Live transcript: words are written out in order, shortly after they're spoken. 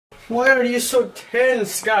Why are you so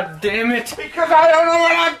tense, god damn it? Because I don't know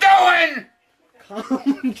what I'm doing!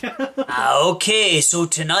 Calm down. Okay, so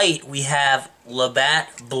tonight we have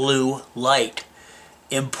Labatt Blue Light,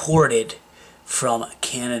 imported from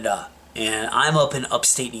Canada. And I'm up in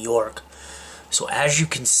upstate New York. So as you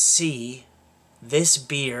can see, this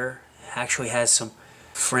beer actually has some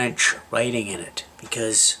French writing in it,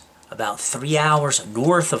 because about 3 hours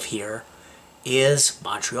north of here is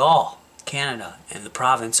Montreal, Canada, and the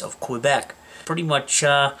province of Quebec. Pretty much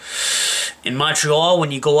in Montreal,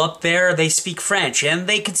 when you go up there, they speak French, and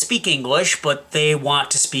they can speak English, but they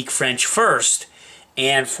want to speak French first.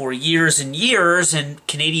 And for years and years, and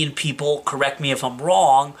Canadian people, correct me if I'm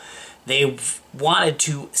wrong, they wanted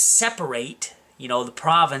to separate, you know, the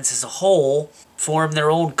province as a whole, form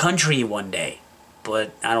their own country one day.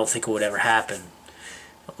 But I don't think it would ever happen.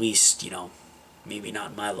 At least, you know, maybe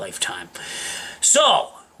not in my lifetime.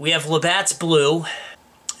 So, we have Labatt's Blue,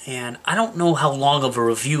 and I don't know how long of a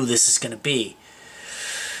review this is going to be.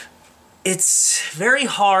 It's very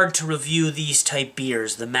hard to review these type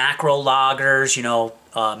beers. The macro lagers, you know,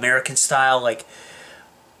 American style, like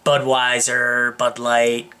Budweiser, Bud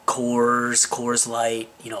Light, Coors Light,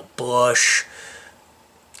 you know, Busch,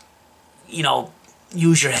 you know,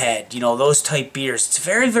 use your head, you know, those type beers. It's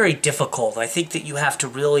very, very difficult. I think that you have to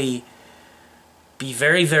really be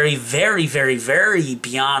very, very, very, very, very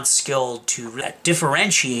beyond skilled to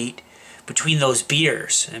differentiate between those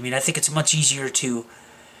beers. I mean, I think it's much easier to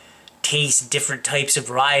taste different types of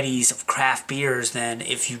varieties of craft beers than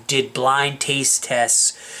if you did blind taste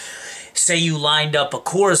tests. Say you lined up a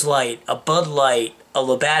Coors Light, a Bud Light, a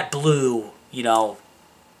Labatt Blue, you know,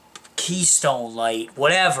 Keystone Light,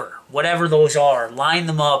 whatever those are, line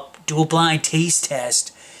them up, do a blind taste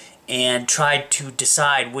test, and try to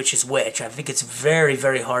decide which is which. I think it's very,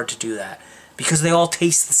 very hard to do that, because they all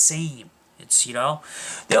taste the same. It's, you know,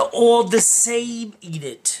 they're all the same, eat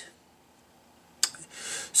it.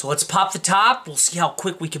 So let's pop the top. We'll see how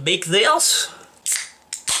quick we can make this.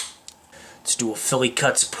 Let's do a Philly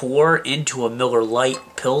Kuts pour into a Miller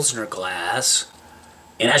Lite Pilsner glass.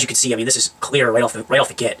 And as you can see, I mean, this is clear right off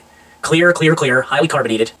the get. Clear, clear, clear, highly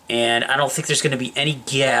carbonated. And I don't think there's going to be any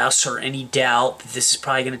guess or any doubt that this is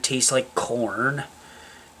probably going to taste like corn.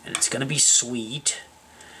 And it's going to be sweet.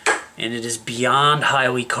 And it is beyond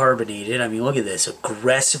highly carbonated. I mean, look at this.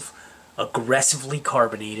 Aggressively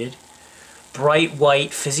carbonated. Bright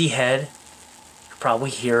white, fizzy head. You can probably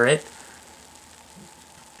hear it.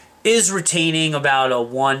 Is retaining about a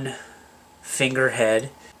 1 finger head.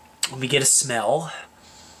 Let me get a smell.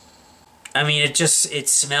 I mean, it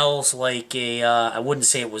smells like a, I wouldn't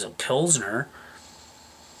say it was a Pilsner.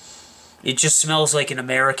 It just smells like an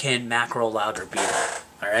American macro lager beer,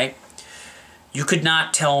 alright? You could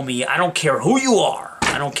not tell me, I don't care who you are,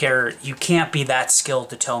 I don't care, you can't be that skilled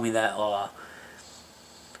to tell me that,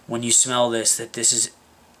 when you smell this, that this is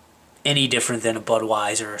any different than a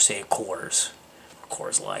Budweiser or, say, a Coors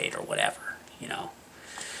Light or whatever, you know.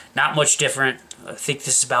 Not much different. I think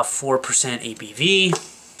this is about 4%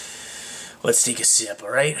 ABV. Let's take a sip,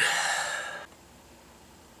 alright?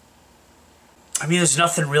 I mean, there's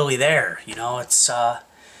nothing really there, you know. It's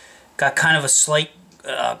got kind of a slight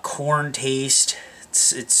corn taste.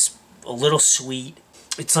 It's a little sweet.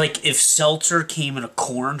 It's like if seltzer came in a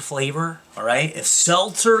corn flavor, alright? If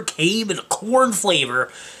seltzer came in a corn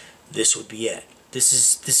flavor, this would be it. This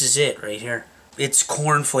is it right here. It's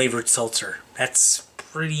corn flavored seltzer. That's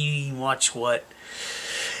pretty much what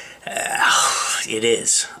it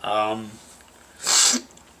is.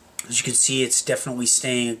 As you can see, it's definitely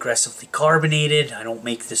staying aggressively carbonated. I don't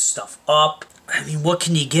make this stuff up. I mean, what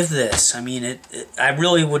can you give this? I mean, I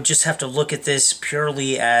really would just have to look at this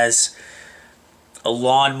purely as a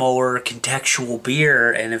lawnmower contextual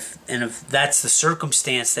beer, and if that's the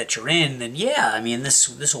circumstance that you're in, then yeah, I mean,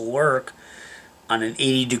 this will work on an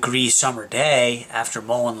 80-degree summer day after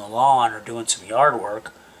mowing the lawn or doing some yard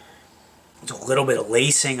work. There's a little bit of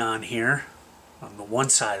lacing on here on the one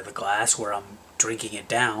side of the glass where I'm drinking it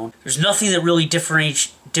down. There's nothing that really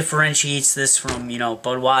differentiates this from, you know,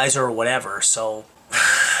 Budweiser or whatever. So,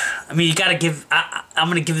 I mean, you gotta give. I'm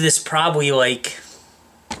gonna give this probably like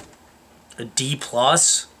a D+.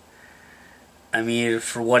 I mean,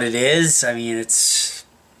 for what it is. I mean, it's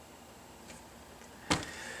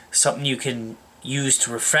something you can use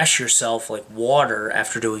to refresh yourself like water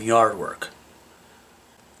after doing yard work.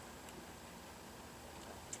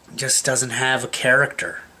 It just doesn't have a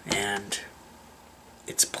character, and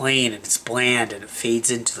it's plain and it's bland, and it fades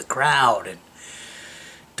into the crowd and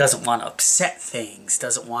doesn't want to upset things,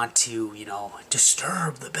 doesn't want to, you know,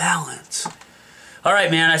 disturb the balance.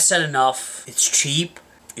 Alright, man, I've said enough. It's cheap.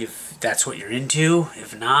 if that's what you're into.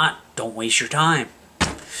 If not, don't waste your time.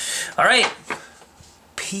 All right.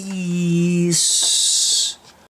 Peace.